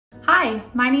Hi,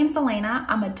 my name's Alaina.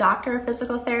 I'm a doctor of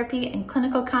physical therapy and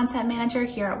clinical content manager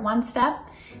here at OneStep.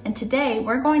 And today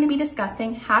we're going to be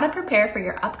discussing how to prepare for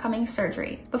your upcoming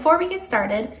surgery. Before we get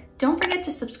started, don't forget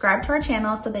to subscribe to our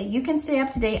channel so that you can stay up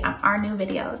to date on our new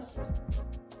videos.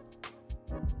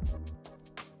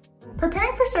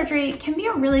 Preparing for surgery can be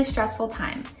a really stressful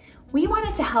time. We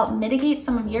wanted to help mitigate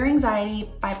some of your anxiety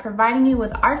by providing you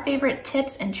with our favorite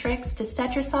tips and tricks to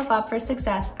set yourself up for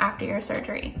success after your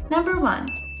surgery. Number 1,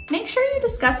 make sure you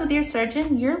discuss with your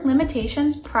surgeon your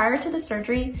limitations prior to the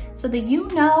surgery so that you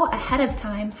know ahead of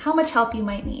time how much help you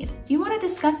might need. You want to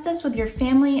discuss this with your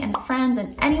family and friends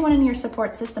and anyone in your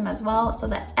support system as well so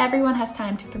that everyone has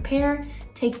time to prepare,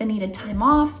 take the needed time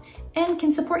off, and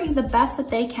can support you the best that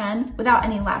they can without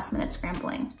any last-minute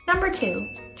scrambling. Number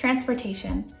 2,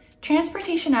 transportation.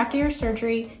 Transportation after your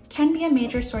surgery can be a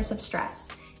major source of stress.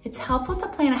 It's helpful to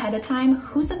plan ahead of time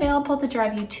who's available to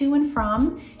drive you to and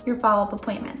from your follow-up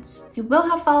appointments. You will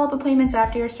have follow-up appointments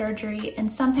after your surgery,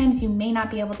 and sometimes you may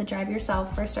not be able to drive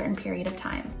yourself for a certain period of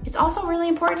time. It's also really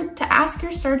important to ask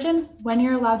your surgeon when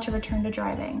you're allowed to return to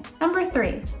driving. Number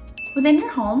 3, within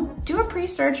your home, do a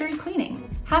pre-surgery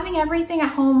cleaning. Having everything at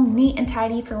home neat and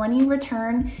tidy for when you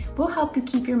return will help you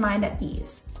keep your mind at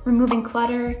ease. Removing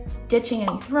clutter, ditching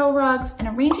any throw rugs, and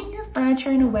arranging your furniture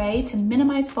in a way to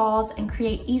minimize falls and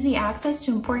create easy access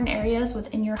to important areas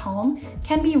within your home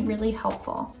can be really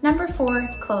helpful. Number 4,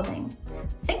 clothing.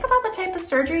 Think about the type of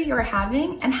surgery you're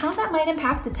having and how that might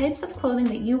impact the types of clothing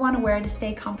that you want to wear to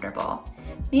stay comfortable.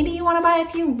 Maybe you want to buy a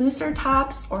few looser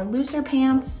tops or looser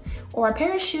pants, or a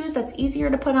pair of shoes that's easier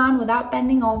to put on without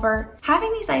bending over.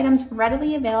 Having these items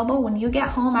readily available when you get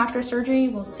home after surgery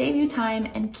will save you time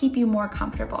and keep you more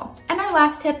comfortable. And our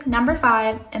last tip, number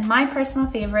 5, and my personal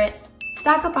favorite,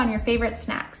 stock up on your favorite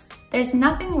snacks. There's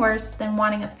nothing worse than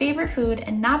wanting a favorite food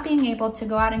and not being able to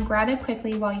go out and grab it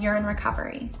quickly while you're in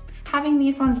recovery. Having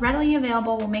these ones readily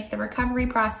available will make the recovery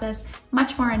process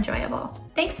much more enjoyable.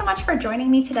 Thanks so much for joining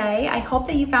me today. I hope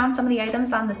that you found some of the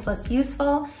items on this list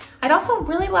useful. I'd also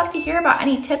really love to hear about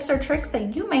any tips or tricks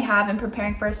that you may have in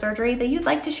preparing for a surgery that you'd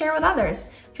like to share with others.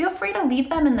 Feel free to leave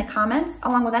them in the comments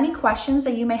along with any questions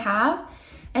that you may have.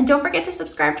 And don't forget to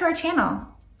subscribe to our channel.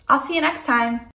 I'll see you next time.